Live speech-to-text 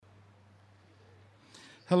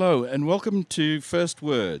Hello and welcome to First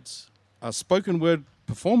Words, a spoken word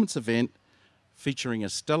performance event featuring a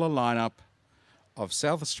stellar lineup of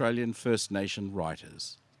South Australian First Nation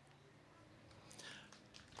writers.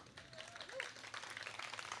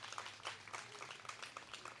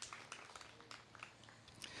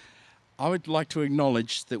 I would like to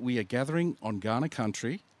acknowledge that we are gathering on Kaurna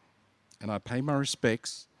country, and I pay my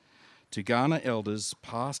respects to Kaurna elders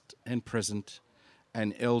past and present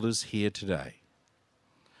and elders here today.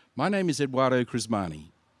 My name is Eduardo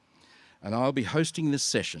Crismani, and I'll be hosting this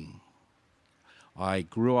session. I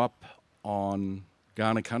grew up on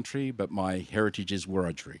Kaurna country, but my heritage is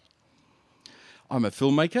Wiradjuri. I'm a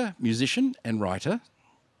filmmaker, musician, and writer,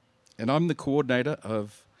 and I'm the coordinator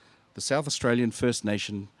of the South Australian First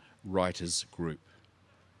Nation Writers Group.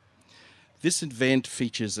 This event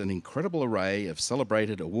features an incredible array of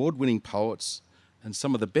celebrated award-winning poets and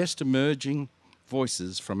some of the best emerging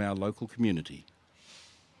voices from our local community,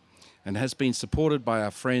 and has been supported by our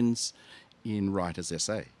friends in Writers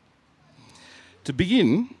SA. To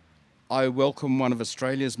begin, I welcome one of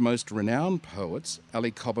Australia's most renowned poets, Ali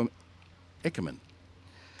Cobham Eckermann.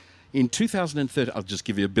 In 2013, I'll just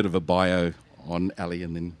give you a bit of a bio on Ali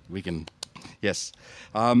and then we can, yes.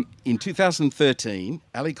 In 2013,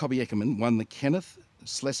 Ali Cobham Eckermann won the Kenneth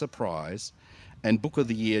Slessor Prize and Book of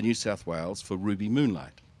the Year New South Wales for Ruby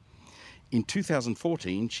Moonlight. In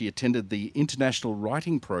 2014, she attended the International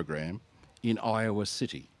Writing Program in Iowa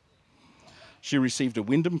City. She received a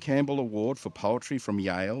Wyndham Campbell Award for Poetry from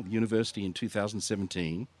Yale University in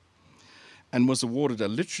 2017 and was awarded a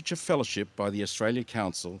Literature Fellowship by the Australia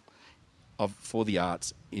Council for the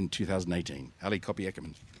Arts in 2018. Ali Cobham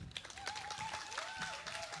Eckermann.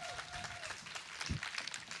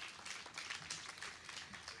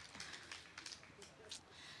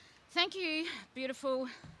 Thank you, beautiful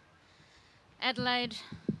Adelaide,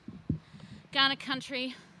 Kaurna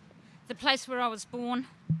country, the place where I was born.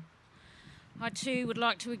 I too would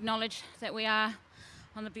like to acknowledge that we are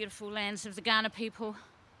on the beautiful lands of the Kaurna people.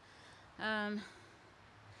 I'd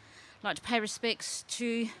like to pay respects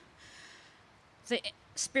to the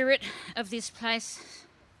spirit of this place,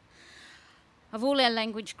 of all our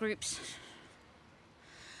language groups,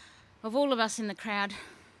 of all of us in the crowd.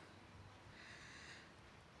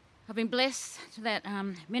 I've been blessed that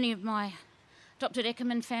many of my adopted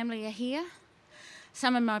Eckermann family are here.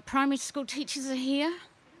 Some of my primary school teachers are here.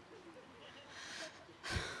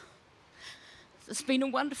 It's been a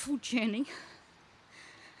wonderful journey.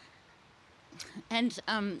 And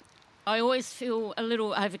I always feel a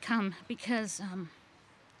little overcome because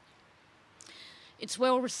it's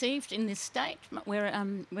well received in this state where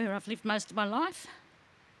I've lived most of my life.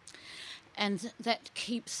 And that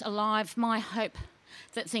keeps alive my hope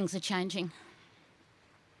that things are changing.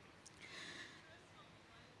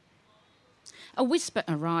 A whisper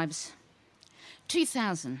arrives.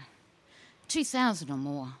 2,000 or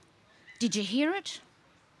more. Did you hear it?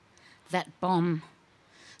 That bomb,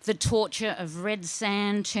 the torture of red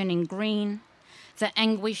sand turning green, the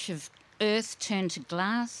anguish of earth turned to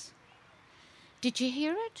glass. Did you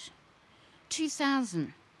hear it?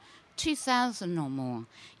 2,000 or more.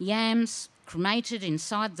 Yams cremated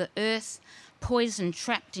inside the earth, poison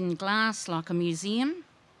trapped in glass like a museum.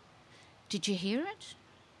 Did you hear it?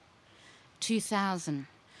 2,000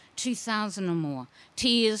 or more.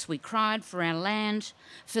 Tears we cried for our land,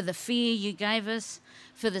 for the fear you gave us,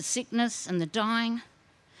 for the sickness and the dying.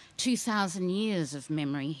 2,000 years of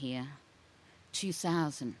memory here.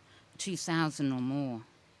 2,000 or more.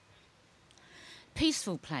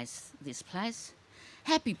 Peaceful place, this place.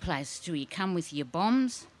 Happy place till you come with your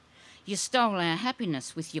bombs. You stole our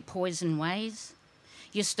happiness with your poison ways.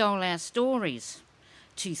 You stole our stories.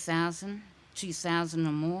 2,000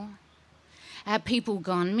 or more. Our people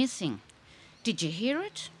gone missing. Did you hear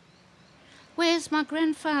it? Where's my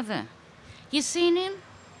grandfather? You seen him?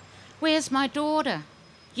 Where's my daughter?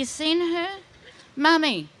 You seen her?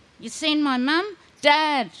 Mummy, you seen my mum?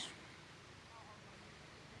 Dad?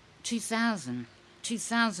 2,000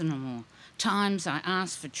 or more. Times I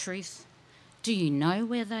asked for truth. Do you know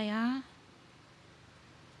where they are?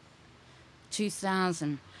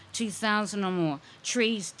 2,000 or more.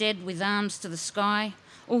 Trees dead with arms to the sky.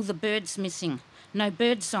 All the birds missing. No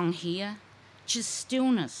bird song here. Just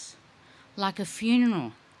stillness. Like a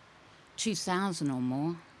funeral. 2,000 or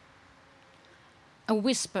more. A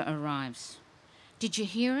whisper arrives. Did you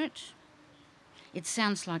hear it? It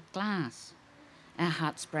sounds like glass. Our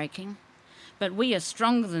hearts breaking. But we are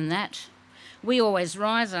stronger than that. We always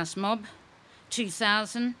rise, us mob.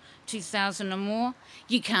 2,000 or more.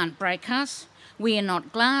 You can't break us. We are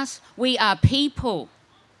not glass. We are people.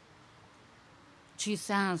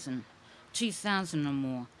 2,000 2,000 or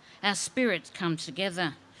more. Our spirits come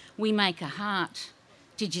together. We make a heart.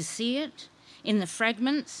 Did you see it? In the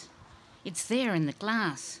fragments? It's there in the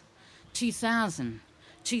glass. 2,000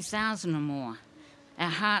 or more. Our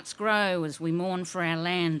hearts grow as we mourn for our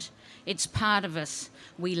land. It's part of us.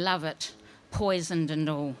 We love it, poisoned and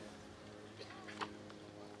all.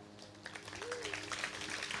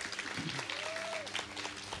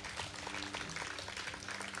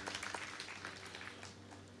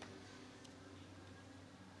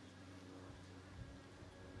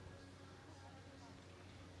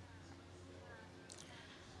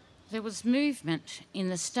 There was movement in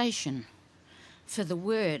the station, for the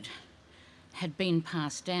word had been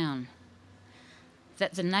passed down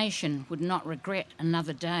that the nation would not regret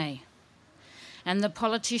another day. And the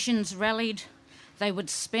politicians rallied, they would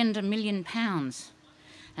spend £1 million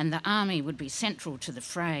and the army would be central to the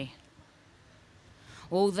fray.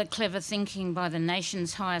 All the clever thinking by the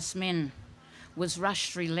nation's highest men was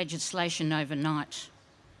rushed through legislation overnight.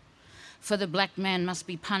 For the black man must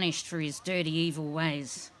be punished for his dirty, evil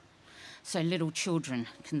ways, so little children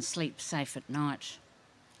can sleep safe at night.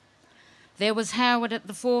 There was Howard at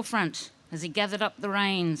the forefront as he gathered up the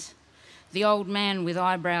reins, the old man with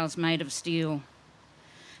eyebrows made of steel.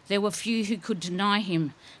 There were few who could deny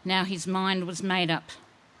him, now his mind was made up.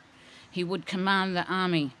 He would command the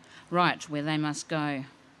army right where they must go.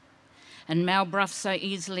 And Malbrough so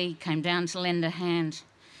easily came down to lend a hand.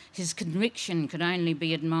 His conviction could only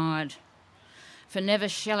be admired. For never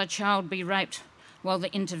shall a child be raped while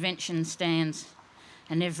the intervention stands,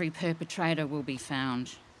 and every perpetrator will be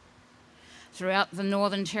found. Throughout the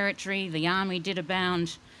Northern Territory, the army did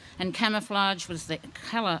abound, and camouflage was the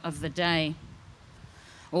colour of the day.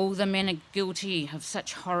 All the men are guilty of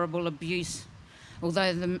such horrible abuse,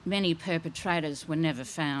 although the many perpetrators were never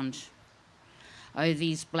found. Oh,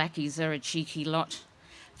 these blackies are a cheeky lot.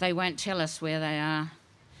 They won't tell us where they are.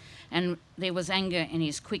 And there was anger in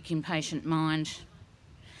his quick, impatient mind.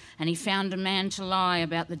 And he found a man to lie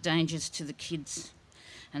about the dangers to the kids,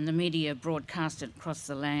 and the media broadcast it across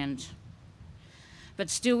the land. But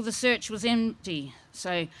still the search was empty,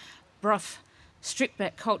 so Brough stripped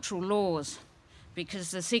back cultural laws,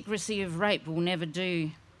 because the secrecy of rape will never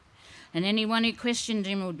do. And anyone who questioned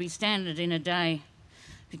him would be stranded in a day,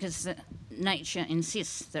 because nature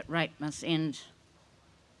insists that rape must end.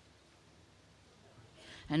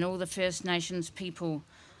 And all the First Nations people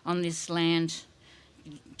on this land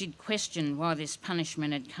did question why this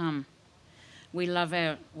punishment had come. We love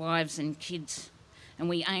our wives and kids, and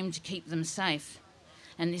we aim to keep them safe.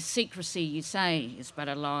 And this secrecy, you say, is but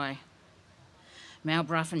a lie.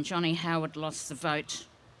 Malbrough and Johnny Howard lost the vote,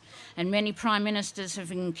 and many prime ministers have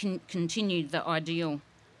continued the ideal.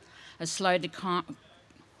 A slow decline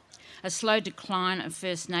of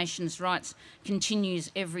First Nations rights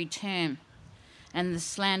continues every term, and the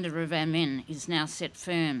slander of our men is now set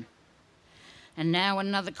firm. And now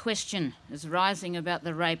another question is rising about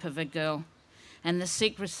the rape of a girl, and the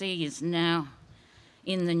secrecy is now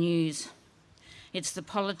in the news. It's the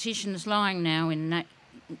politicians lying now in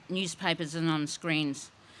newspapers and on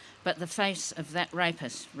screens, but the face of that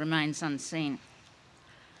rapist remains unseen.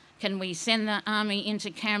 Can we send the army into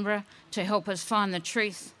Canberra to help us find the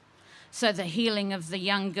truth so the healing of the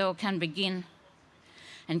young girl can begin?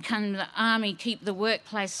 And can the army keep the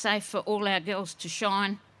workplace safe for all our girls to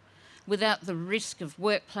shine without the risk of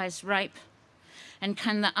workplace rape? And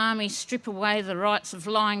can the army strip away the rights of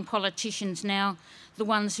lying politicians now, the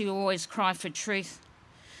ones who always cry for truth?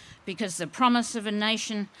 Because the promise of a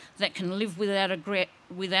nation that can live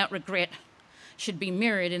without regret should be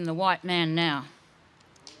mirrored in the white man now.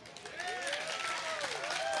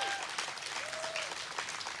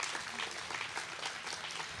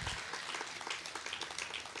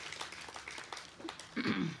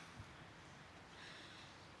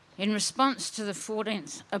 In response to the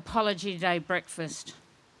 14th Apology Day breakfast,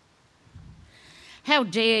 how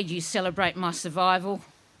dare you celebrate my survival,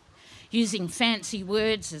 using fancy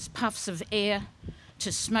words as puffs of air to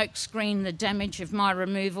smokescreen the damage of my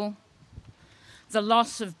removal, the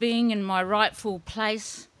loss of being in my rightful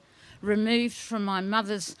place, removed from my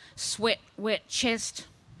mother's sweat-wet chest,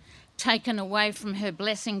 taken away from her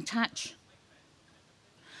blessing touch.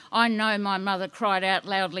 I know my mother cried out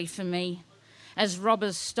loudly for me as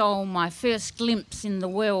robbers stole my first glimpse in the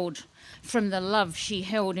world from the love she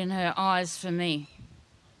held in her eyes for me.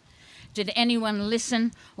 Did anyone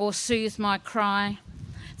listen or soothe my cry,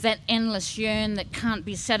 that endless yearn that can't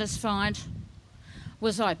be satisfied?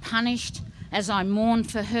 Was I punished as I mourned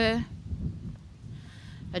for her?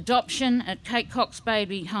 Adoption at Kate Cox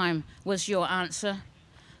Baby Home was your answer.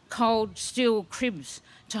 Cold, still cribs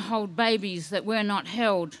to hold babies that were not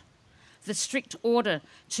held. the strict order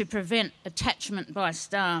to prevent attachment by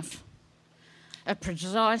staff. A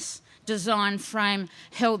precise design frame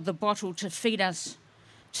held the bottle to feed us.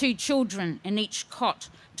 2 children in each cot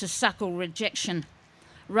to suckle rejection,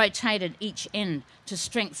 rotated each end to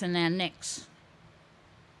strengthen our necks.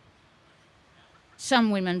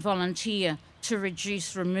 Some women volunteer to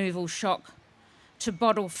reduce removal shock, to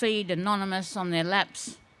bottle feed anonymous on their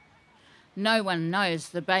laps. No one knows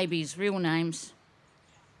the baby's real names.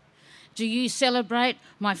 Do you celebrate?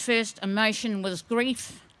 My first emotion was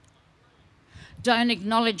grief. Don't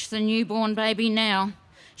acknowledge the newborn baby now.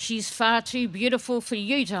 She's far too beautiful for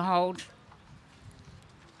you to hold.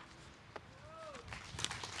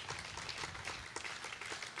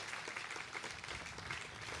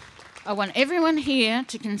 I want everyone here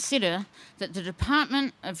to consider that the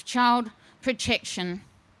Department of Child Protection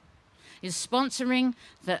is sponsoring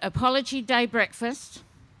the Apology Day breakfast.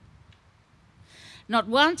 Not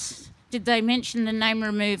once did they mention the name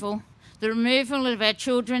removal. The removal of our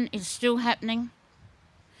children is still happening.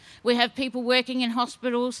 We have people working in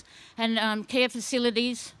hospitals and care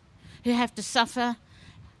facilities who have to suffer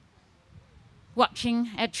watching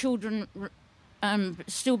our children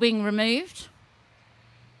still being removed.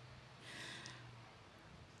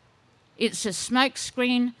 It's a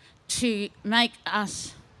smokescreen to make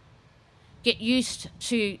us get used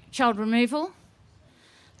to child removal,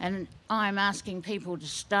 and I'm asking people to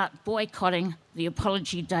start boycotting the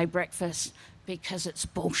Apology Day breakfast because it's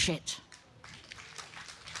bullshit.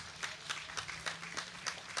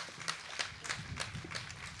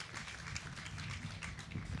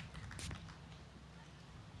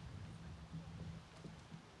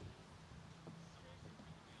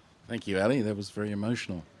 Thank you, Ali. That was very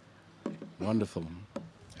emotional. Wonderful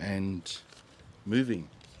and moving.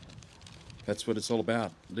 That's what it's all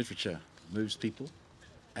about. Literature moves people,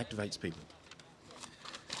 activates people.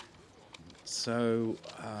 So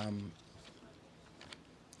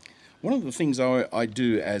one of the things I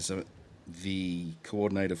do as the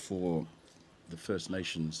coordinator for the First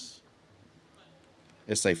Nations,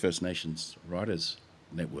 SA First Nations Writers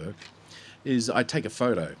Network, is I take a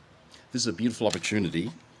photo. This is a beautiful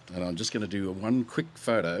opportunity, and I'm just going to do one quick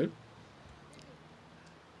photo.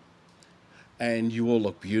 And you all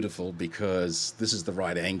look beautiful because this is the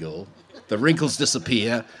right angle. The wrinkles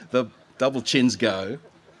disappear, the double chins go,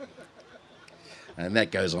 and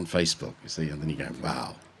that goes on Facebook, you see, and then you go,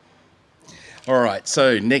 wow. All right,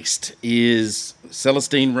 so next is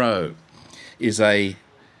Celestine Rowe, is a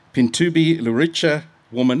Pintubi Luritja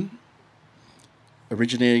woman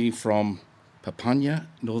originating from Papunya,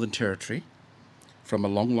 Northern Territory, from a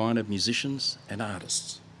long line of musicians and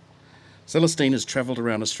artists. Celestine has travelled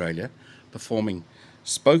around Australia performing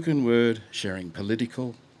spoken word, sharing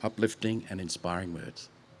political, uplifting and inspiring words.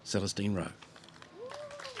 Celestine Rowe.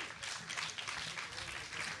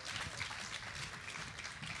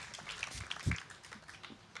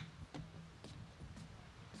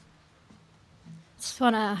 Just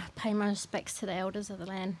want to pay my respects to the elders of the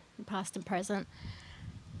land, past and present.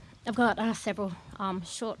 I've got several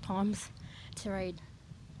short poems to read.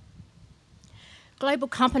 Global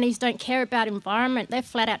companies don't care about environment, they're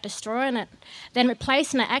flat out destroying it, then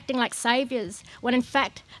replacing it, acting like saviours, when in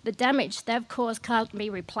fact the damage they've caused can't be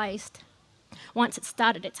replaced. Once it's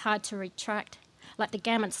started, it's hard to retract, like the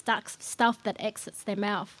gammon stuff that exits their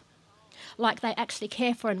mouth, like they actually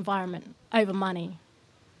care for environment over money.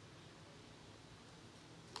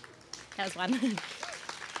 That was one.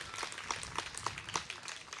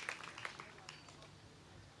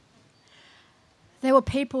 There were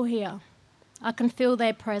people here. I can feel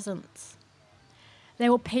their presence.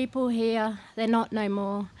 There were people here, they're not no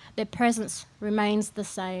more. Their presence remains the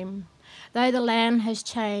same. Though the land has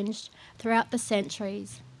changed throughout the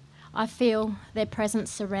centuries, I feel their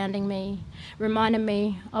presence surrounding me, reminding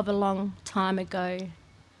me of a long time ago.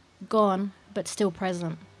 Gone, but still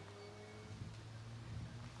present.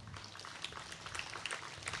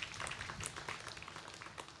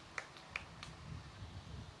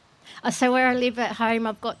 So where I live at home,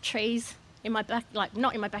 I've got trees in my back, like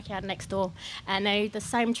not in my backyard, next door, and they're the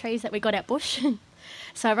same trees that we got out bush.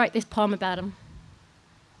 So I wrote this poem about them.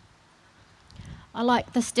 I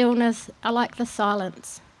like the stillness, I like the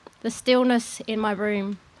silence, the stillness in my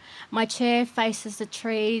room. My chair faces the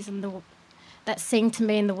trees and that sing to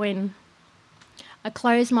me in the wind. I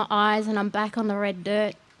close my eyes and I'm back on the red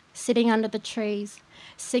dirt, sitting under the trees,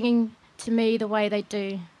 singing to me the way they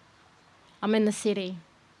do. I'm in the city.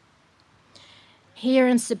 Here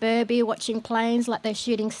in suburbia, watching planes like they're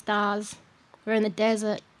shooting stars. We're in the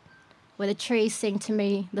desert, where the trees sing to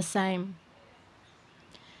me the same.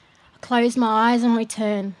 I close my eyes and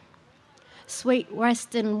return. Sweet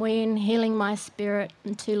western wind healing my spirit,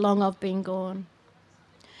 and too long I've been gone.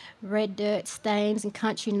 Red dirt stains and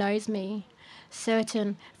country knows me,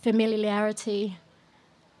 certain familiarity.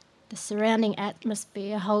 The surrounding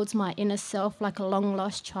atmosphere holds my inner self like a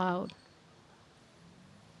long-lost child.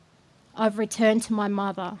 I've returned to my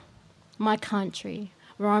mother, my country,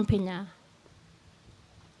 Rompinya.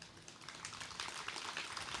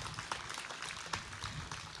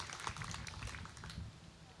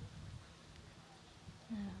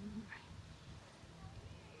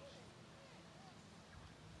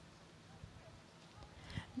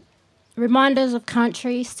 Reminders of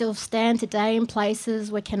country still stand today in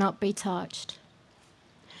places where cannot be touched.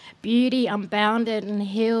 Beauty unbounded and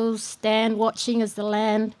hills stand watching as the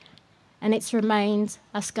land and its remains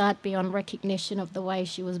are scarred beyond recognition of the way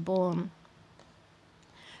she was born.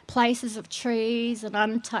 Places of trees and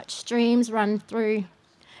untouched streams run through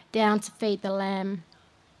down to feed the lamb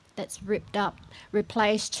that's ripped up,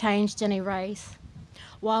 replaced, changed and erased.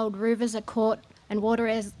 Wild rivers are caught and water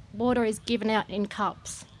is given out in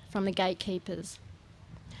cups from the gatekeepers.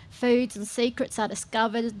 Foods and secrets are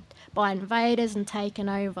discovered by invaders and taken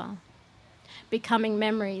over, becoming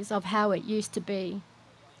memories of how it used to be.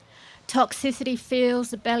 Toxicity fills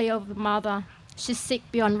the belly of the mother. She's sick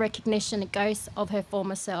beyond recognition, a ghost of her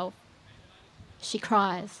former self. She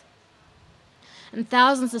cries. And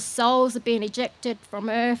thousands of souls are being ejected from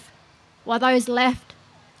earth, while those left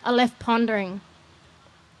are left pondering.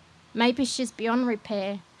 Maybe she's beyond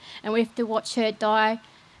repair, and we have to watch her die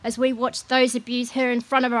as we watched those abuse her in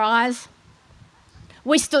front of our eyes.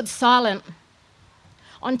 We stood silent.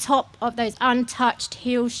 On top of those untouched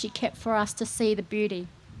hills she kept for us to see the beauty,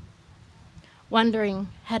 wondering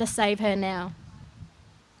how to save her now.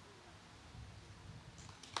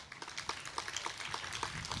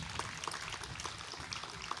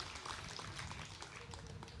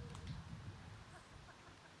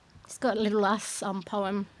 It's got a little us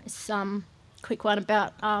poem. It's a quick one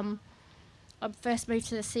about I first moved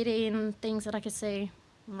to the city and things that I could see.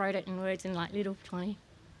 Wrote it in words in like little tiny.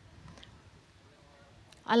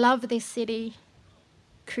 I love this city,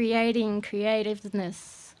 creating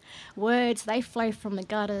creativeness. Words, they flow from the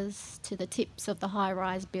gutters to the tips of the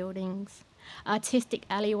high-rise buildings. Artistic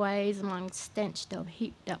alleyways among stenched of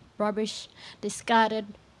heaped up rubbish, discarded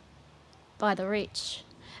by the rich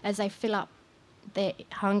as they fill up their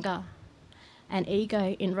hunger and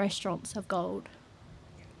ego in restaurants of gold.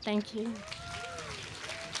 Thank you.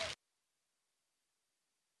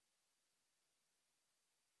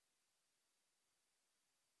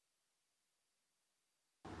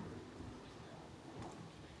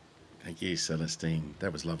 Thank you, Celestine.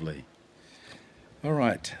 That was lovely. All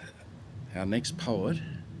right, our next poet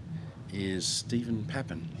is Stephen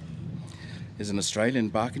Papin. He's an Australian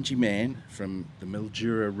Barkindji man from the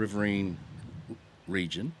Mildura Riverine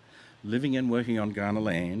region, living and working on Kaurna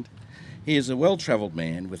land. He is a well-travelled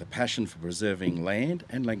man with a passion for preserving land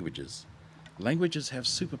and languages. Languages have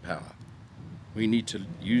superpower. We need to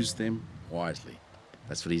use them wisely.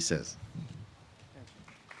 That's what he says.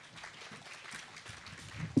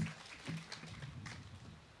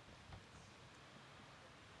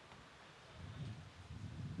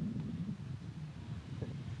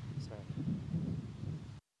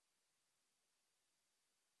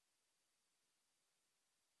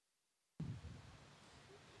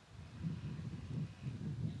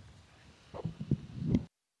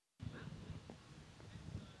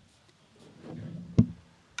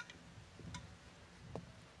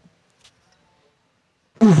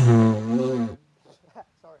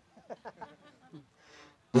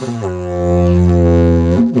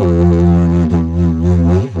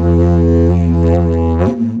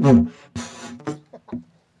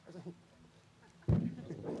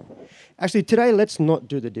 Actually, today, let's not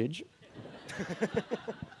do the didge.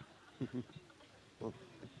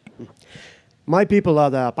 My people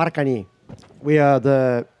are the Parakani. We are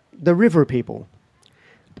the river people.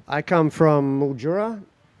 I come from Mildura,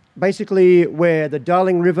 basically where the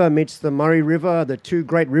Darling River meets the Murray River, the two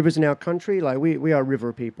great rivers in our country. Like we are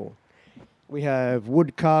river people. We have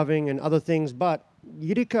wood carving and other things, but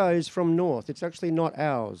Yidika is from north. It's actually not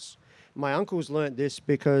ours. My uncles learnt this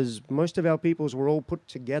because most of our peoples were all put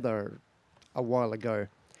together a while ago.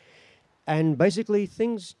 And basically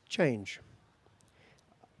things change.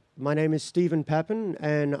 My name is Stephen Papin,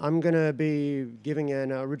 and I'm going to be giving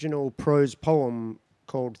an original prose poem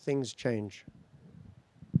called Things Change.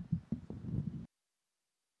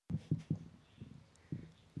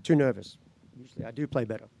 Too nervous. Usually I do play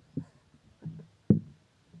better.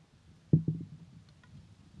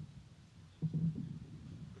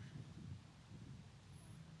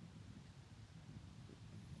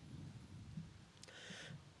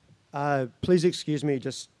 Please excuse me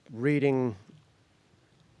just reading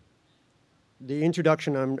the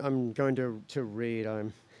introduction I'm going to read.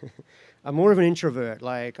 I'm more of an introvert.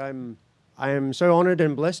 Like I am so honored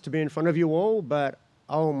and blessed to be in front of you all, but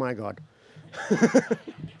oh my God.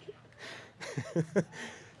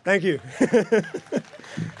 Thank you.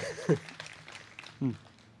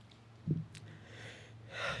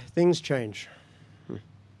 Things change.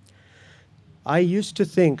 I used to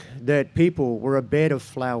think that people were a bed of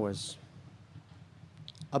flowers.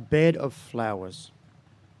 A bed of flowers.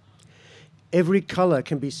 Every color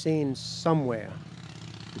can be seen somewhere.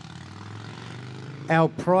 Our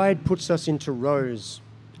pride puts us into rows.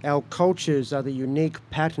 Our cultures are the unique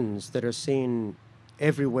patterns that are seen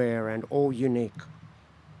everywhere and all unique.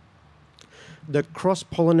 The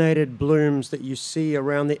cross-pollinated blooms that you see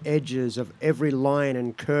around the edges of every line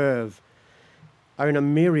and curve are in a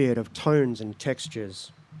myriad of tones and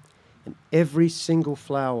textures, and every single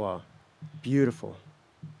flower beautiful.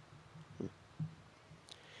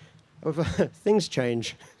 However, things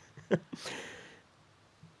change.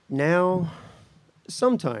 Now,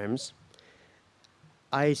 sometimes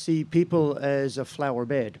I see people as a flower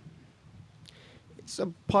bed. It's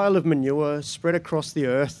a pile of manure spread across the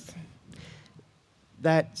earth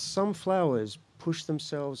that some flowers push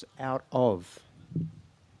themselves out of.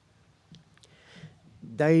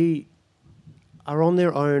 They are on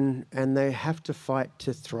their own and they have to fight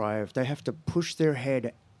to thrive. They have to push their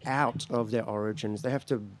head out of their origins. They have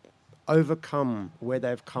to overcome where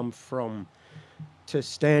they've come from to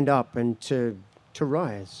stand up and to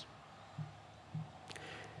rise.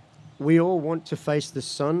 We all want to face the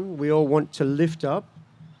sun. We all want to lift up,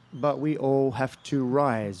 but we all have to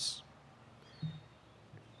rise.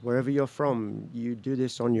 Wherever you're from, you do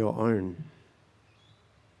this on your own.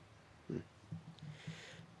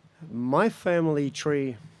 My family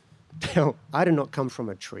tree, I do not come from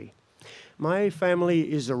a tree. My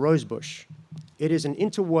family is a rosebush. It is an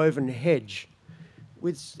interwoven hedge.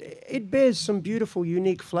 It bears some beautiful,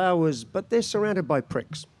 unique flowers, but they're surrounded by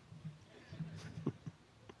pricks.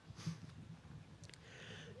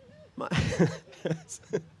 My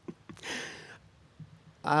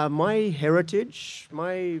heritage,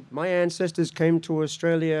 my ancestors came to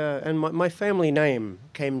Australia, and my family name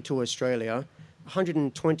came to Australia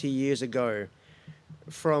 120 years ago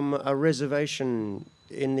from a reservation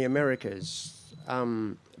in the Americas.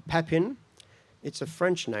 Papin, it's a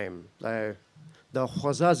French name. The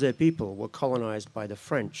Hwazaze people were colonized by the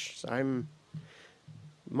French. So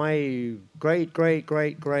my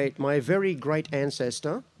my very great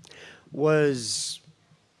ancestor was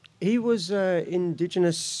an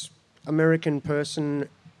indigenous American person.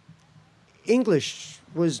 English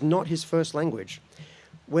was not his first language.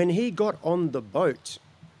 When he got on the boat,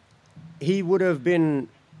 he would have been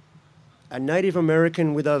a Native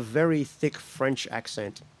American with a very thick French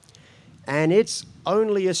accent. And it's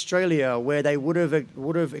only Australia where they would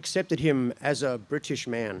have accepted him as a British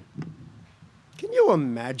man. Can you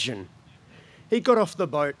imagine? He got off the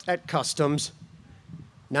boat at customs.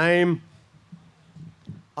 Name,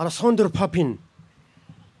 Alessandro Papin.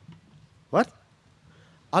 What?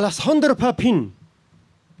 Alessandro Papin.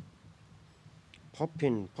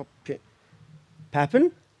 Papin.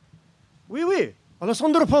 Papin? Oui, oui.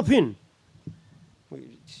 Alessandro Papin.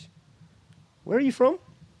 Where are you from?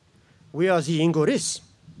 We are the Ingoris.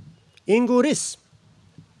 Ingoris.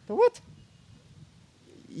 The what?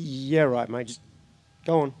 Yeah, right, mate. Just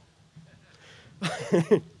go on.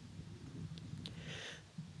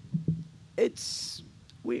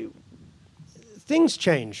 Things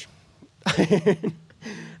change.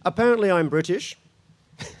 Apparently I'm British.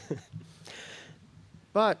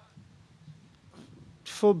 But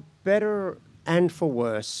for better and for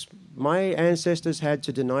worse, my ancestors had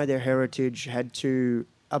to deny their heritage, had to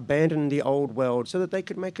abandon the old world so that they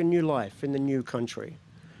could make a new life in the new country.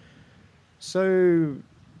 So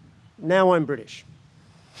now I'm British.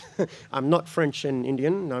 I'm not French and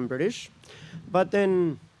Indian, I'm British. But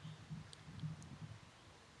then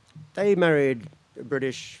they married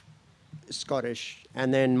British, Scottish,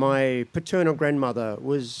 and then my paternal grandmother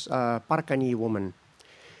was a Parakani woman.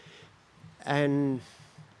 And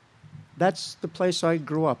that's the place I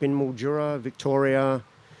grew up, in Mildura, Victoria,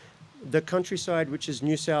 the countryside, which is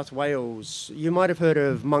New South Wales. You might have heard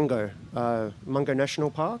of Mungo, Mungo National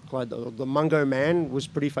Park. Like the Mungo Man was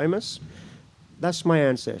pretty famous. That's my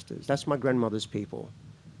ancestors. That's my grandmother's people.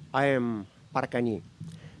 I am Parakani.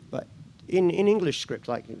 But in English script,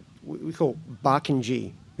 like we call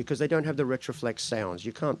Barkinji, because they don't have the retroflex sounds.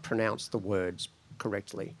 You can't pronounce the words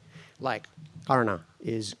correctly. Like Karna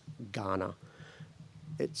is Ghana.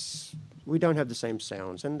 We don't have the same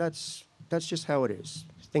sounds, and that's just how it is.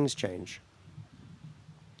 things change.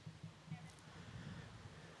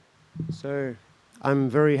 So I'm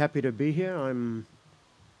very happy to be here.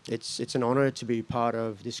 It's an honor to be part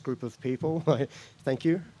of this group of people. Thank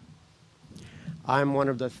you. I'm one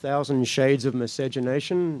of the 1,000 shades of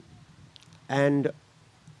miscegenation, and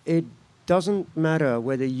it doesn't matter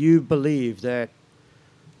whether you believe that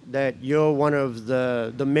you're one of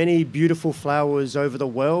the many beautiful flowers over the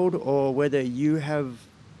world, or whether you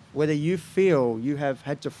feel you have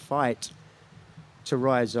had to fight to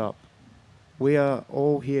rise up. We are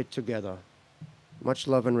all here together. Much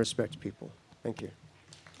love and respect, people. Thank you.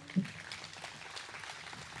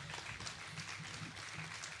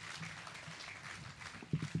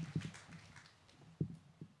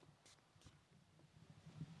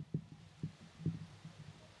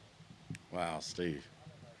 Wow, Steve.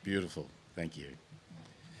 Beautiful. Thank you.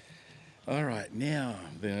 All right, now,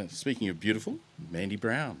 speaking of beautiful, Mandy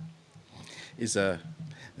Brown is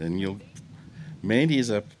Mandy is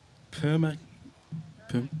a Puramank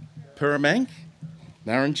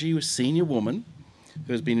Narangi senior woman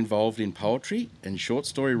who has been involved in poetry and short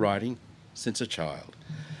story writing since a child.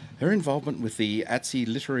 Her involvement with the Atsi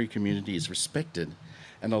literary community is respected,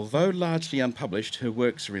 and although largely unpublished, her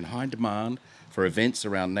works are in high demand for events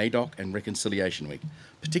around NAIDOC and Reconciliation Week,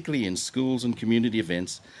 particularly in schools and community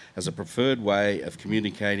events as a preferred way of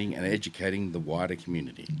communicating and educating the wider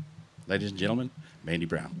community. Ladies and gentlemen, Mandy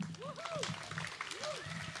Brown.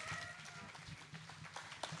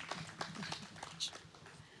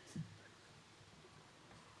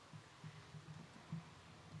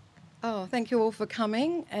 Oh, thank you all for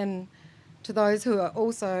coming, and to those who are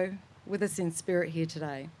also with us in spirit here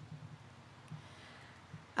today.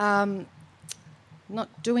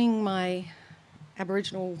 Not doing my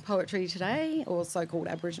Aboriginal poetry today, or so-called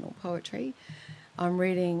Aboriginal poetry. I'm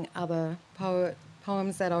reading other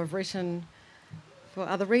poems that I've written for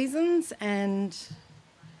other reasons, and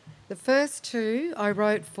the first two I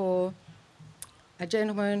wrote for a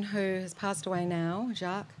gentleman who has passed away now,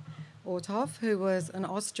 Jacques Orthoff, who was an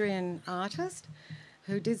Austrian artist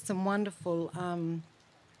who did some wonderful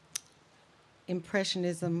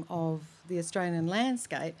impressionism of the Australian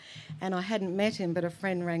landscape, and I hadn't met him, but a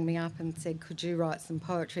friend rang me up and said, could you write some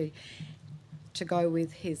poetry to go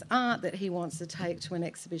with his art that he wants to take to an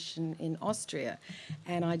exhibition in Austria?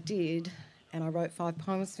 And I did, and I wrote 5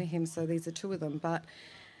 poems for him, so these are 2 of them, but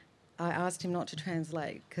I asked him not to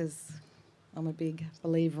translate because I'm a big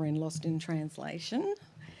believer in lost in translation.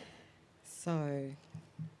 So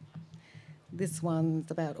this one's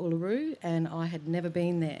about Uluru, and I had never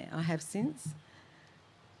been there. I have since.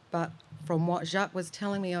 But from what Jacques was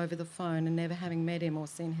telling me over the phone, and never having met him or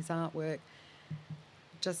seen his artwork,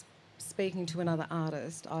 just speaking to another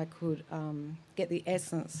artist, I could get the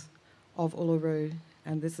essence of Uluru,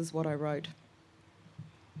 and this is what I wrote.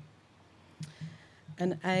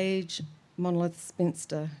 An aged monolith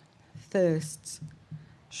spinster thirsts,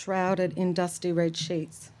 shrouded in dusty red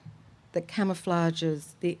sheets, that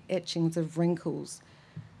camouflages the etchings of wrinkles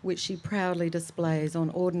which she proudly displays on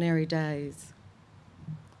ordinary days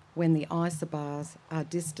when the isobars are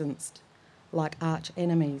distanced like arch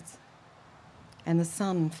enemies and the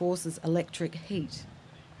sun forces electric heat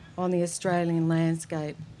on the Australian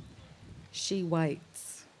landscape. She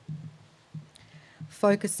waits,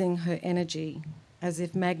 focusing her energy as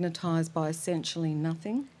if magnetised by essentially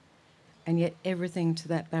nothing and yet everything to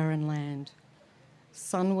that barren land.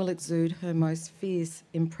 Sun will exude her most fierce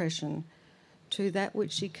impression to that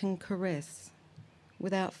which she can caress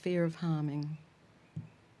without fear of harming,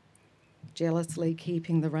 jealously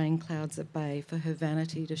keeping the rain clouds at bay for her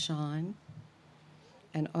vanity to shine,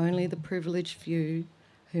 and only the privileged few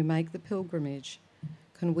who make the pilgrimage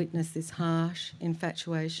can witness this harsh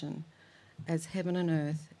infatuation as heaven and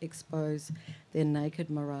earth expose their naked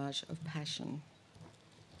mirage of passion.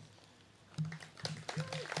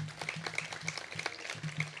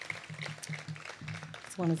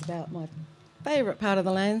 This one is about my favourite part of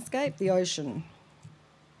the landscape, the ocean.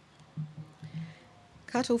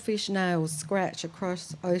 Cuttlefish nails scratch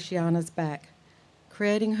across Oceana's back,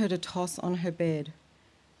 creating her to toss on her bed.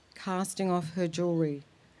 Casting off her jewellery,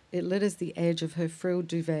 it litters the edge of her frilled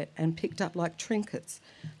duvet and picked up like trinkets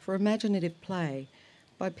for imaginative play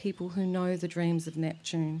by people who know the dreams of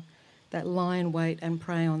Neptune that lie in wait and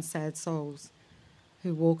prey on sad souls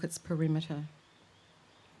who walk its perimeter.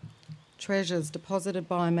 Treasures deposited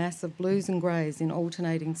by a mass of blues and greys in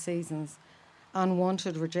alternating seasons,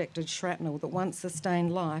 unwanted rejected shrapnel that once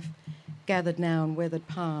sustained life, gathered now in weathered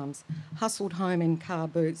palms, hustled home in car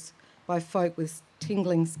boots by folk with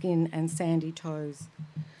tingling skin and sandy toes.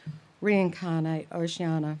 Reincarnate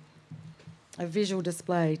Oceana, a visual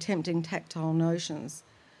display tempting tactile notions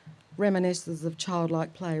reminiscences of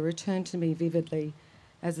childlike play return to me vividly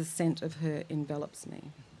as the scent of her envelops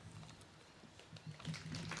me.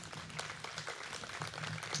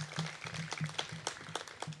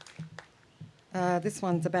 This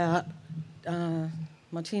one's about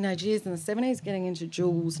my teenage years in the 70s, getting into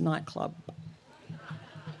Jules nightclub.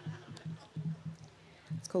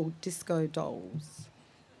 It's called Disco Dolls.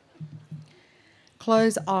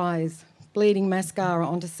 Close eyes, bleeding mascara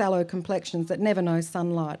onto sallow complexions that never know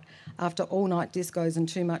sunlight after all-night discos and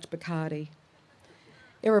too much Bacardi.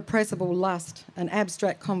 Irrepressible lust, an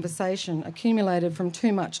abstract conversation accumulated from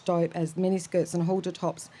too much dope as miniskirts and halter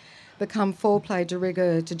tops become foreplay de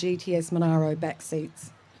rigueur to GTS Monaro backseats.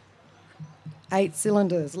 8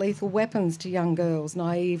 cylinders, lethal weapons to young girls,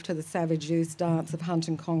 naive to the savage youth's dance of hunt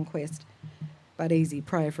and conquest, but easy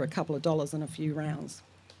prey for a couple of dollars and a few rounds.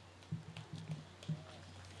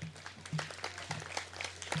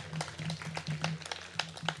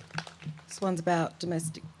 This one's about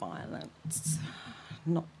domestic violence.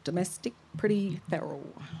 Not domestic, pretty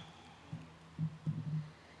feral.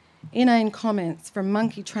 Inane comments from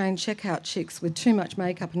monkey-trained checkout chicks with too much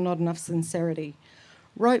makeup and not enough sincerity.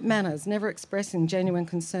 Rote manners, never expressing genuine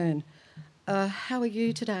concern. How are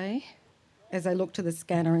you today? As I look to the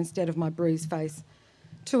scanner instead of my bruised face.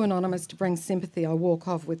 Too anonymous to bring sympathy, I walk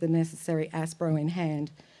off with the necessary Aspro in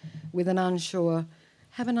hand, with an unsure,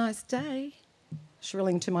 have a nice day,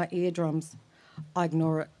 shrilling to my eardrums. I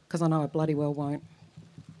ignore it, because I know I bloody well won't.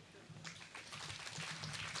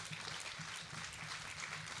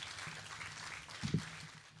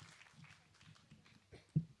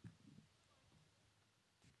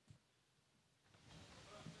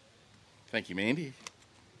 Thank you, Mandy.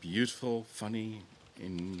 Beautiful, funny,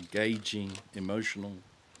 engaging, emotional.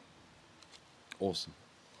 Awesome.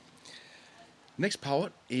 Next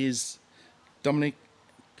poet is Dominic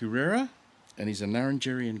Guerrera, and he's a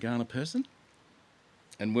Ngarrindjeri and Kaurna person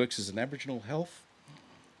and works as an Aboriginal health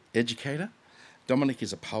educator. Dominic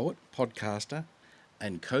is a poet, podcaster,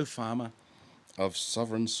 and co-farmer of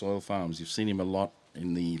Sovereign Soil Farms. You've seen him a lot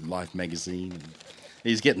in the Life magazine. And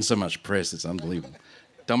he's getting so much press, it's unbelievable.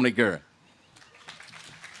 Dominic Guerrera.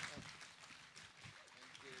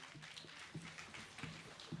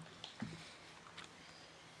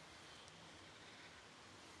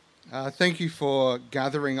 Thank you for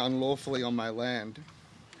gathering unlawfully on my land.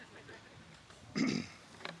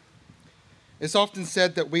 It's often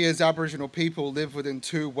said that we as Aboriginal people live within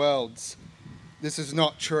two worlds. This is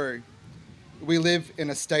not true. We live in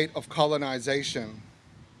a state of colonisation.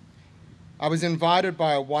 I was invited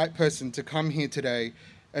by a white person to come here today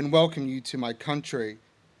and welcome you to my country,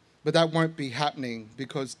 but that won't be happening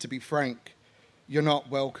because, to be frank, you're not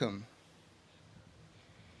welcome.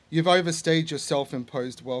 You've overstayed your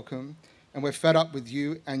self-imposed welcome, and we're fed up with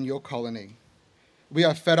you and your colony. We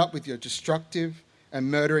are fed up with your destructive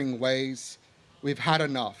and murdering ways. We've had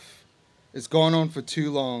enough. It's gone on for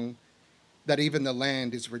too long that even the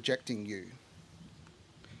land is rejecting you.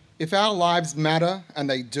 If our lives matter, and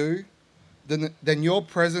they do, then your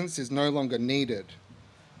presence is no longer needed,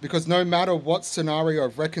 because no matter what scenario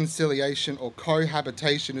of reconciliation or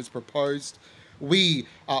cohabitation is proposed, we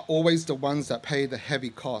are always the ones that pay the heavy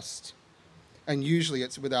cost, and usually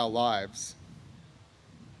it's with our lives.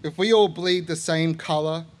 If we all bleed the same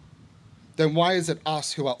colour, then why is it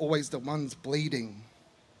us who are always the ones bleeding?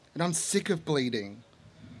 And I'm sick of bleeding,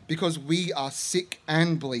 because we are sick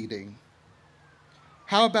and bleeding.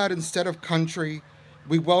 How about instead of country,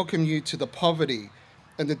 we welcome you to the poverty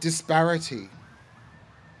and the disparity,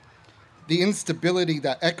 the instability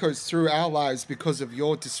that echoes through our lives because of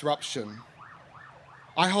your disruption.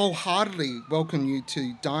 I wholeheartedly welcome you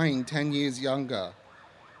to dying 10 years younger,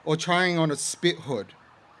 or trying on a spit hood,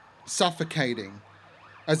 suffocating,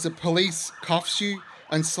 as the police cuffs you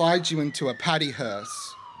and slides you into a paddy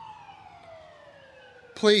hearse.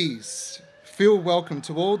 Please feel welcome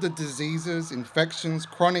to all the diseases, infections,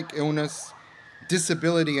 chronic illness,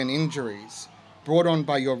 disability and injuries brought on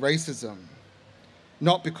by your racism,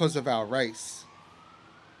 not because of our race.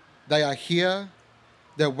 They are here,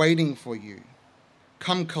 they're waiting for you.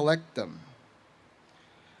 Come collect them.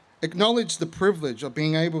 Acknowledge the privilege of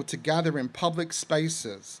being able to gather in public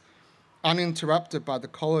spaces, uninterrupted by the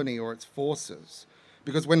colony or its forces.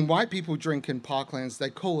 Because when white people drink in parklands, they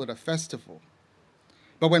call it a festival.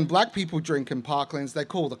 But when black people drink in parklands, they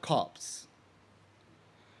call the cops.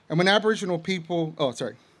 And when Aboriginal people,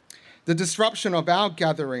 the disruption of our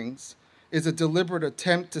gatherings is a deliberate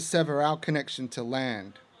attempt to sever our connection to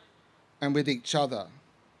land and with each other.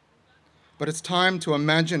 But it's time to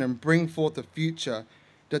imagine and bring forth a future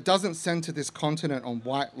that doesn't center this continent on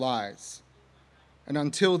white lies. And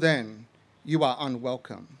until then, you are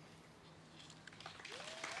unwelcome.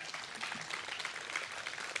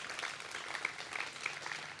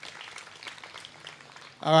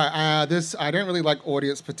 All right, this I don't really like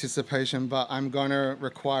audience participation, but I'm going to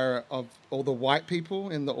require of all the white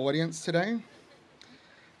people in the audience today.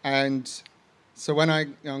 And so when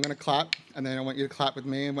I'm going to clap, and then I want you to clap with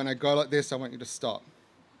me, and when I go like this, I want you to stop.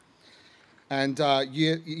 And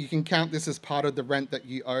you can count this as part of the rent that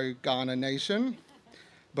you owe Ghana Nation,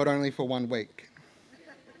 but only for 1 week.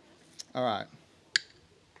 All right.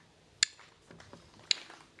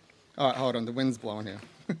 All right, hold on, the wind's blowing here.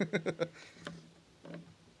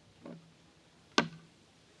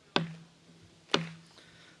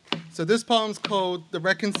 So this poem's called The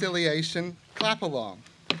Reconciliation Clap Along.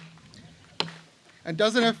 And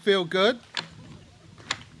doesn't it feel good?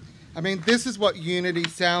 I mean, this is what unity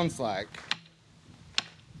sounds like.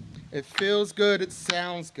 It feels good, it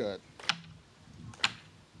sounds good.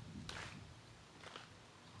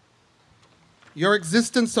 Your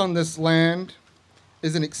existence on this land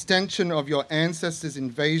is an extension of your ancestors'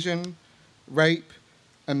 invasion, rape,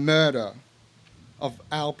 and murder of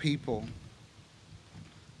our people.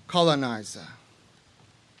 Colonizer.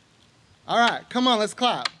 All right, come on, let's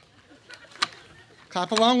clap.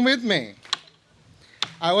 Clap along with me.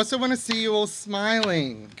 I also want to see you all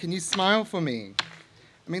smiling. Can you smile for me?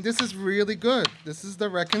 I mean, this is really good. This is the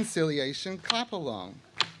reconciliation clap along.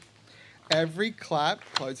 Every clap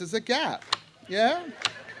closes a gap. Yeah?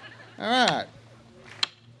 All right.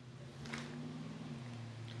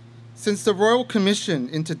 Since the Royal Commission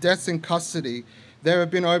into Deaths in Custody, there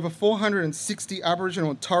have been over 460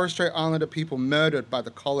 Aboriginal and Torres Strait Islander people murdered by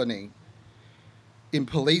the colony in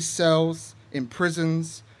police cells, in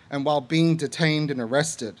prisons, and while being detained and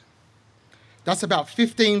arrested. That's about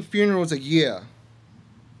 15 funerals a year.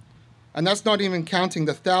 And that's not even counting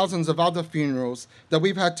the thousands of other funerals that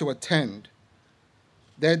we've had to attend.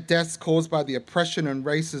 Their deaths caused by the oppression and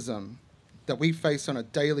racism that we face on a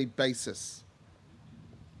daily basis.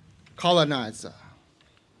 Colonizer.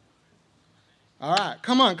 All right,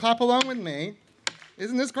 come on, clap along with me.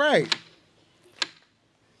 Isn't this great?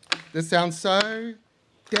 This sounds so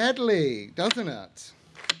deadly, doesn't it?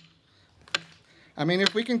 I mean,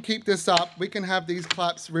 if we can keep this up, we can have these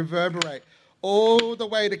claps reverberate all the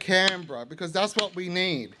way to Canberra, because that's what we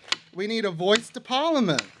need. We need a voice to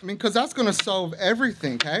Parliament. I mean, because that's going to solve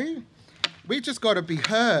everything, hey? We just got to be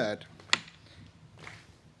heard.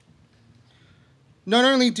 Not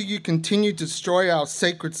only do you continue to destroy our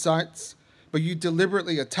sacred sites, but you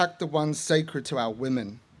deliberately attack the ones sacred to our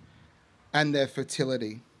women and their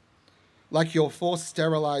fertility. Like your forced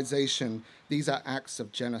sterilization, these are acts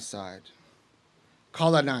of genocide.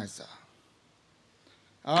 Colonizer.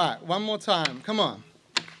 All right, one more time, come on.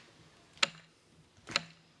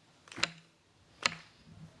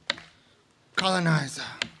 Colonizer,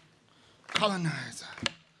 colonizer,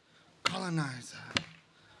 colonizer,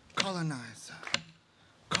 colonizer,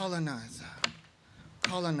 colonizer,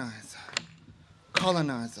 colonizer,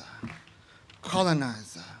 colonizer,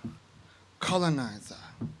 colonizer, colonizer.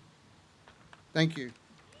 Thank you.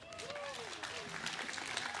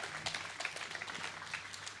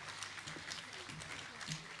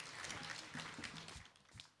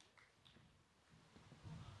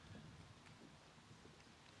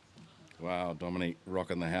 Wow, Dominic,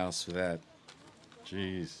 rocking the house for that.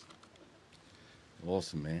 Jeez.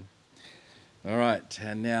 Awesome, man. All right,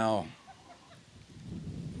 and now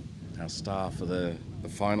our star for the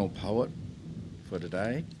final poet for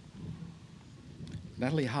today.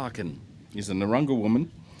 Natalie Harkin is a Narungga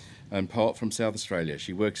woman and poet from South Australia.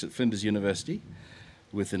 She works at Flinders University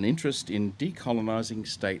with an interest in decolonising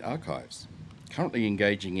state archives, currently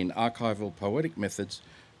engaging in archival poetic methods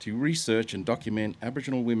to research and document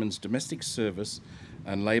Aboriginal women's domestic service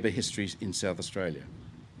and labour histories in South Australia.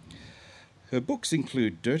 Her books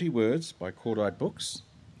include Dirty Words by Cordite Books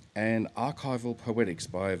and Archival Poetics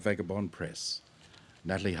by Vagabond Press.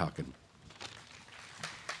 Natalie Harkin.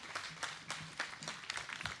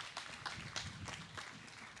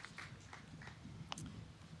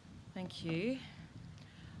 Thank you.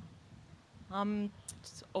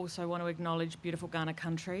 Just also want to acknowledge beautiful Kaurna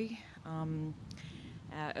country.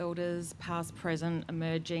 Our elders, past, present,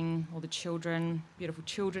 emerging, all the children, beautiful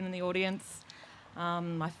children in the audience,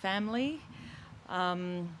 my family.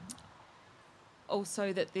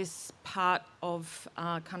 Also that this part of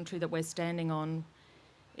our country that we're standing on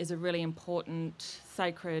is a really important,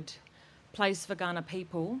 sacred place for Kaurna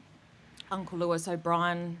people. Uncle Lewis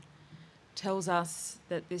O'Brien tells us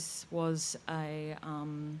that this was a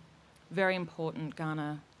very important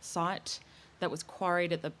Kaurna site that was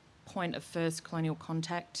quarried at the point of first colonial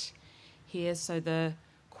contact here. So the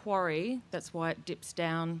quarry, that's why it dips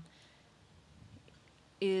down,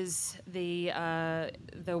 is the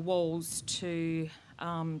walls to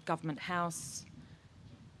Government House,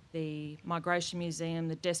 the Migration Museum,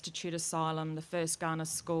 the Destitute Asylum, the First Ghana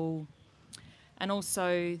School, and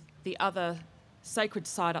also the other sacred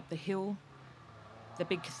site up the hill, the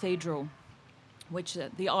big cathedral, which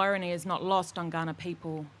the irony is not lost on Ghana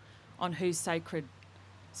people, on whose sacred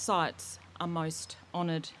sites are most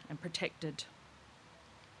honoured and protected.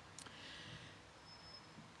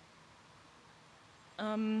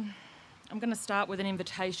 I'm going to start with an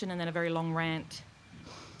invitation and then a very long rant.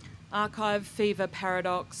 Archive, fever,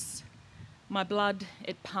 paradox. My blood,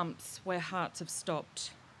 it pumps where hearts have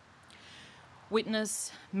stopped.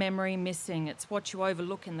 Witness, memory missing. It's what you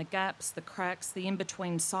overlook in the gaps, the cracks, the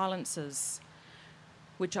in-between silences,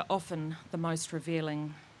 which are often the most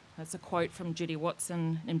revealing. That's a quote from Judy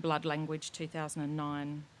Watson in Blood Language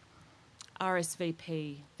 2009.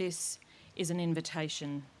 RSVP, this is an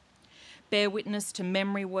invitation. Bear witness to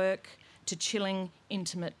memory work, to chilling,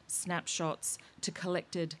 intimate snapshots, to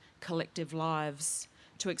collective lives,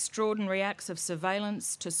 to extraordinary acts of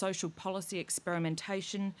surveillance, to social policy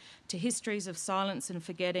experimentation, to histories of silence and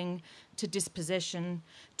forgetting, to dispossession,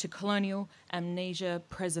 to colonial amnesia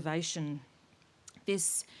preservation.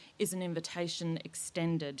 This is an invitation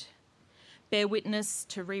extended. Bear witness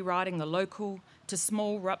to rewriting the local, to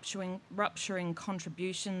small rupturing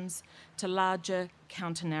contributions, to larger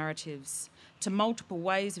counter-narratives, to multiple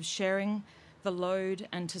ways of sharing the load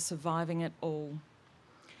and to surviving it all.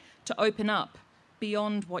 To open up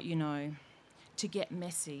beyond what you know, to get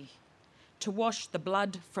messy, to wash the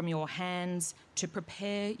blood from your hands, to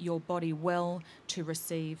prepare your body well to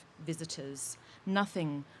receive visitors.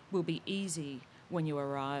 Nothing will be easy when you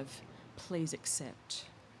arrive. Please accept.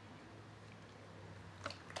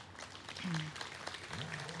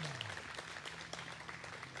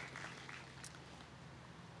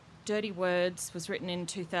 Dirty Words was written in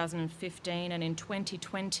 2015, and in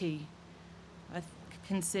 2020 I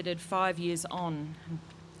considered 5 years on,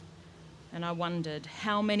 and I wondered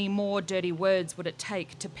how many more dirty words would it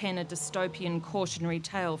take to pen a dystopian cautionary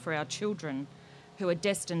tale for our children who are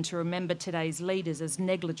destined to remember today's leaders as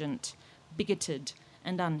negligent, bigoted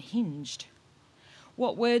and unhinged.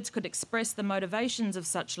 What words could express the motivations of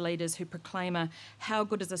such leaders who proclaim a "How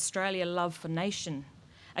good is Australia" love for nation,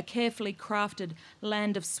 a carefully crafted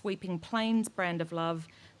land of sweeping plains brand of love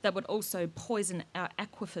that would also poison our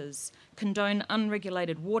aquifers, condone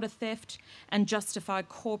unregulated water theft and justify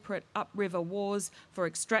corporate upriver wars for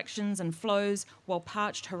extractions and flows while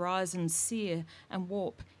parched horizons sear and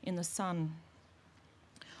warp in the sun?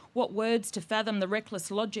 What words to fathom the reckless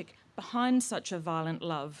logic behind such a violent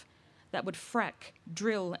love that would frack,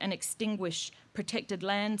 drill and extinguish protected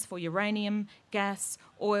lands for uranium, gas,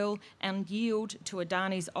 oil and yield to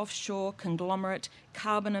Adani's offshore conglomerate,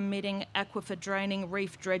 carbon-emitting, aquifer-draining,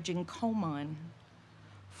 reef-dredging coal mine?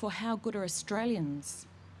 For how good are Australians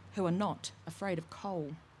who are not afraid of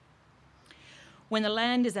coal? When the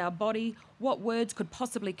land is our body, what words could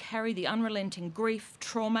possibly carry the unrelenting grief,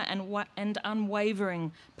 trauma and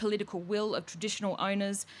unwavering political will of traditional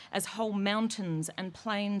owners as whole mountains and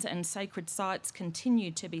plains and sacred sites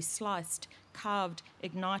continue to be sliced, carved,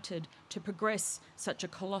 ignited to progress such a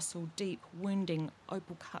colossal, deep, wounding,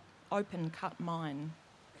 open-cut mine?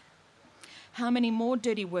 How many more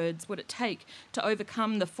dirty words would it take to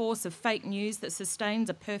overcome the force of fake news that sustains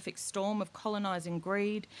a perfect storm of colonising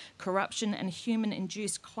greed, corruption and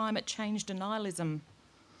human-induced climate change denialism?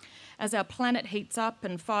 As our planet heats up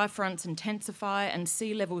and fire fronts intensify and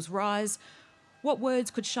sea levels rise, what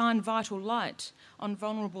words could shine vital light on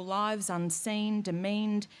vulnerable lives unseen,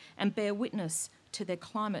 demeaned, and bear witness to their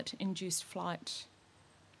climate-induced flight?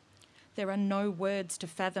 There are no words to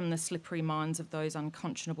fathom the slippery minds of those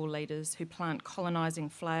unconscionable leaders who plant colonising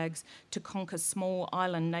flags to conquer small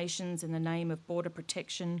island nations in the name of border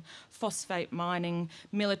protection, phosphate mining,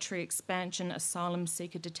 military expansion, asylum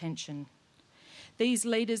seeker detention. These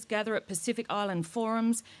leaders gather at Pacific Island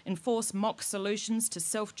forums, enforce mock solutions to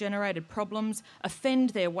self-generated problems, offend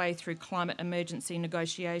their way through climate emergency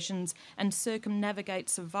negotiations and circumnavigate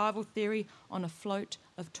survival theory on a float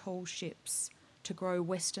of tall ships to grow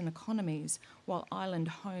Western economies while island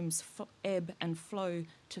homes ebb and flow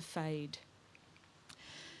to fade.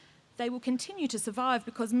 They will continue to survive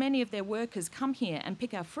because many of their workers come here and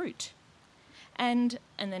pick our fruit. And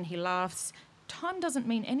then he laughs, time doesn't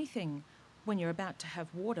mean anything when you're about to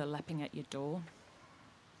have water lapping at your door.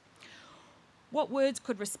 What words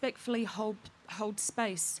could respectfully hold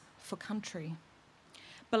space for country?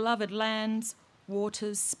 Beloved lands,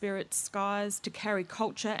 waters, spirits, skies, to carry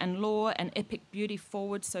culture and lore and epic beauty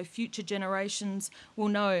forward so future generations will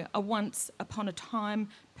know a once upon a time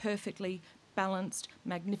perfectly balanced,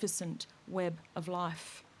 magnificent web of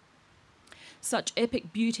life. Such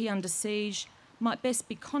epic beauty under siege might best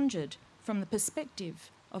be conjured from the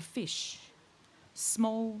perspective of fish,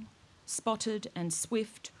 small, spotted and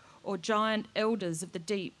swift, or giant elders of the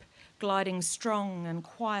deep, gliding strong and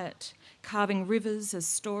quiet, carving rivers as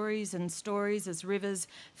stories and stories as rivers,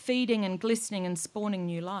 feeding and glistening and spawning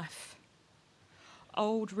new life.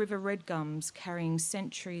 Old river redgums carrying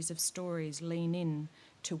centuries of stories lean in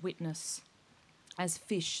to witness as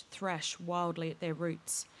fish thrash wildly at their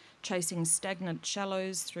roots, chasing stagnant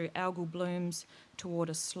shallows through algal blooms toward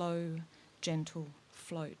a slow, gentle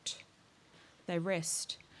float. They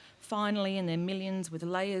rest, finally in their millions with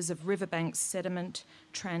layers of riverbank sediment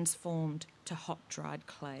transformed to hot, dried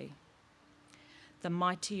clay. The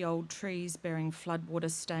mighty old trees bearing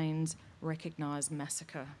floodwater stains recognise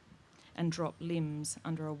massacre and drop limbs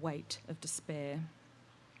under a weight of despair.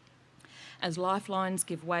 As lifelines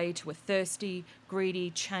give way to a thirsty, greedy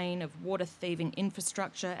chain of water-thieving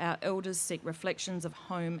infrastructure, our elders seek reflections of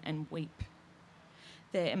home and weep.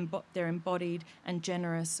 Their embodied and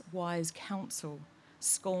generous, wise counsel,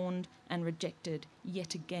 scorned and rejected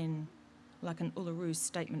yet again, like an Uluru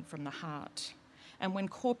statement from the heart. And when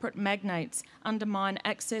corporate magnates undermine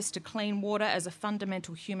access to clean water as a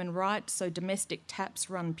fundamental human right, so domestic taps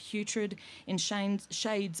run putrid in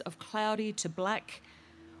shades of cloudy to black,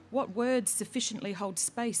 what words sufficiently hold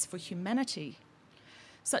space for humanity?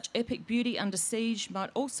 Such epic beauty under siege might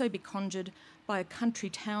also be conjured by a country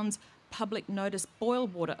town's public notice boil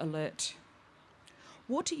water alert.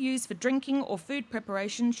 Water used for drinking or food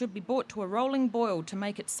preparation should be brought to a rolling boil to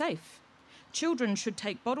make it safe. Children should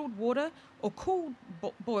take bottled water or cool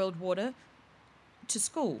boiled water to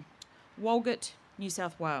school. Walgett, New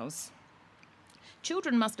South Wales.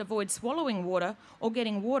 Children must avoid swallowing water or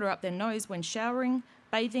getting water up their nose when showering,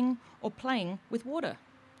 bathing or playing with water.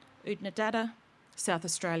 Oodnadatta, South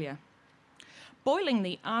Australia. Boiling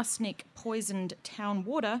the arsenic-poisoned town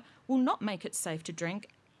water will not make it safe to drink,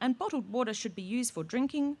 and bottled water should be used for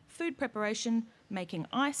drinking, food preparation, making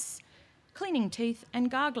ice, cleaning teeth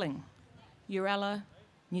and gargling. Uralla,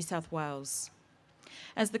 New South Wales.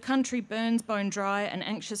 As the country burns bone dry and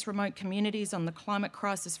anxious remote communities on the climate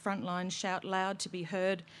crisis frontline shout loud to be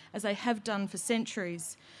heard, as they have done for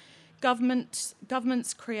centuries,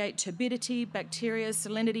 governments create turbidity, bacteria,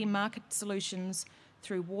 salinity market solutions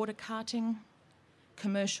through water carting,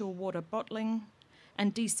 commercial water bottling,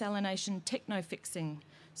 and desalination techno-fixing,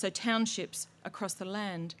 so townships across the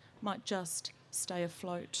land might just stay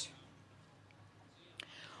afloat.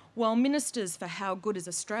 While ministers for How Good is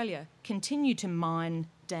Australia continue to mine,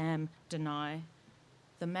 dam, deny,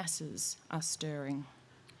 the masses are stirring.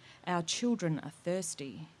 Our children are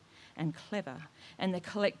thirsty and clever, and their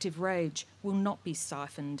collective rage will not be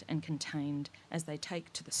siphoned and contained as they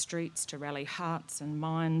take to the streets to rally hearts and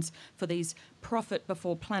minds, for these profit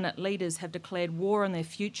before planet leaders have declared war on their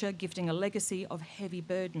future, gifting a legacy of heavy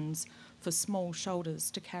burdens for small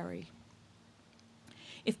shoulders to carry.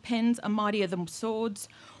 If pens are mightier than swords,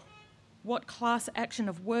 what class action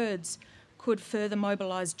of words could further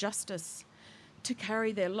mobilise justice to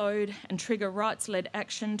carry their load and trigger rights-led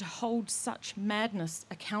action to hold such madness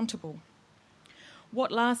accountable?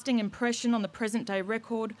 What lasting impression on the present-day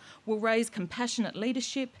record will raise compassionate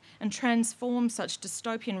leadership and transform such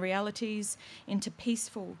dystopian realities into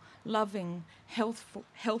peaceful, loving,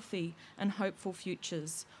 healthy and hopeful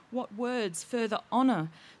futures? What words further honour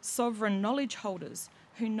sovereign knowledge holders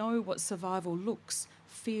who know what survival looks,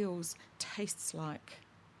 feels, tastes like?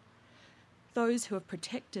 Those who have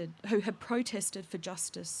protested for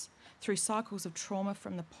justice through cycles of trauma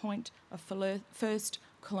from the point of first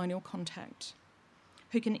colonial contact,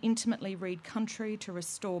 who can intimately read country to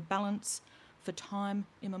restore balance for time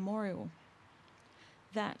immemorial.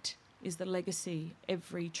 That is the legacy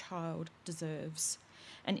every child deserves.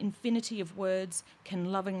 An infinity of words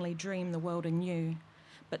can lovingly dream the world anew,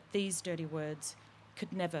 but these dirty words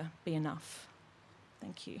could never be enough.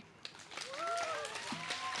 Thank you.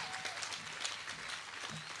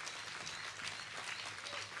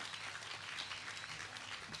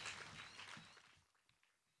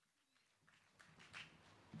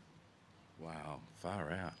 Wow,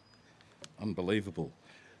 far out. Unbelievable.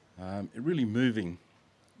 Really moving.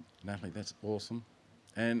 Natalie, that's awesome.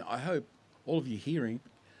 And I hope all of you hearing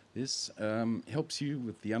this helps you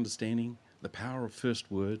with the understanding, the power of first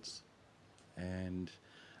words, and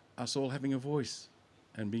us all having a voice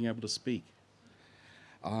and being able to speak.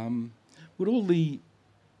 Would all the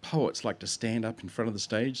poets like to stand up in front of the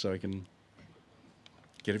stage so I can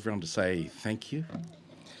get everyone to say thank you?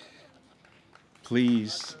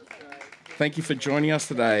 Please. Thank you for joining us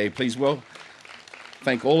today. Please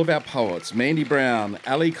thank all of our poets, Mandy Brown,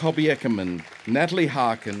 Ali Cobby Eckerman, Natalie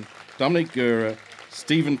Harkin, Dominic Gura,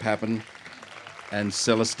 Stephen Pappen, and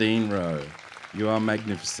Celestine Rowe. You are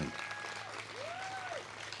magnificent.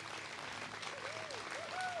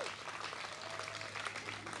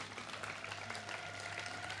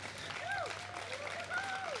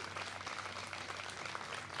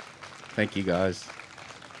 Thank you, guys.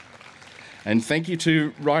 And thank you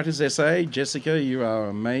to Writers SA. Jessica, you are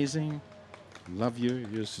amazing. Love you.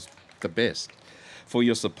 You're just the best. For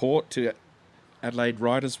your support to Adelaide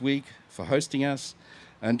Writers Week, for hosting us,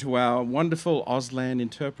 and to our wonderful Auslan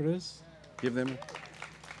interpreters. Give them.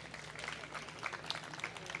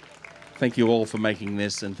 Thank you all for making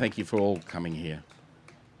this, and thank you for all coming here.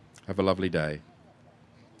 Have a lovely day.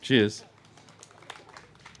 Cheers.